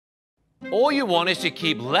All you want is to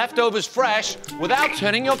keep leftovers fresh without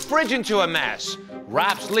turning your fridge into a mess.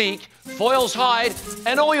 Wraps leak, foils hide,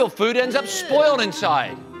 and all your food ends up spoiled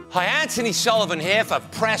inside. Hi, Anthony Sullivan here for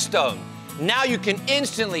PressDome. Now you can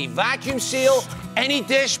instantly vacuum seal any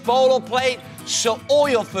dish, bowl, or plate so all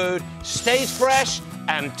your food stays fresh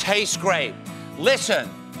and tastes great. Listen,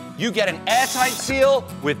 you get an airtight seal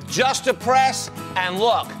with just a press, and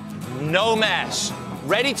look, no mess.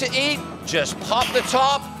 Ready to eat? Just pop the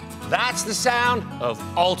top. That's the sound of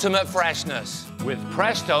ultimate freshness. With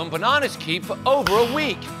PressDome, bananas keep for over a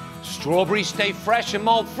week. Strawberries stay fresh and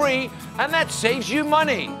mold-free, and that saves you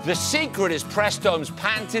money. The secret is PressDome's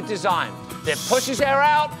patented design that pushes air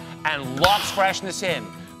out and locks freshness in.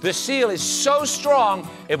 The seal is so strong,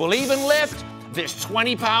 it will even lift this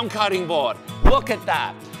 20-pound cutting board. Look at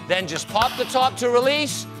that. Then just pop the top to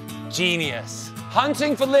release. Genius.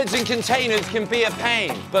 Hunting for lids and containers can be a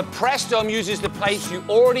pain, but PressDome uses the plates you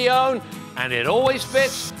already own, and it always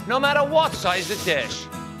fits no matter what size the dish.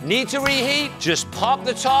 Need to reheat? Just pop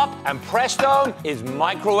the top, and PressDome is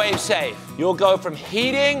microwave safe. You'll go from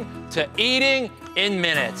heating to eating in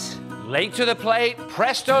minutes. Late to the plate,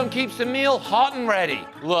 PressDome keeps the meal hot and ready.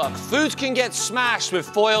 Look, foods can get smashed with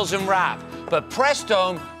foils and wrap, but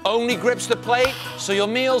PressDome only grips the plate, so your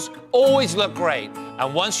meals always look great.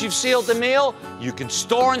 And once you've sealed the meal, you can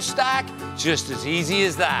store and stack just as easy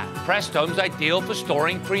as that. PressDome's ideal for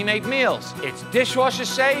storing pre-made meals. It's dishwasher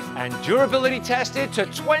safe and durability tested to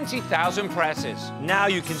 20,000 presses. Now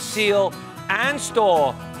you can seal and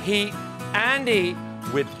store, heat and eat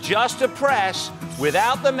with just a press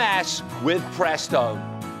without the mess with PressDome.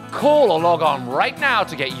 Call or log on right now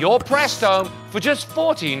to get your PressDome for just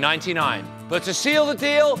 $14.99. But to seal the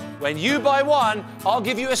deal, when you buy one, I'll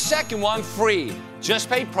give you a second one free. Just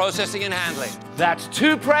pay processing and handling. That's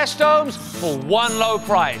 2 PressDomes for one low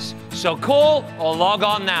price. So call or log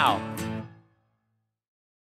on now.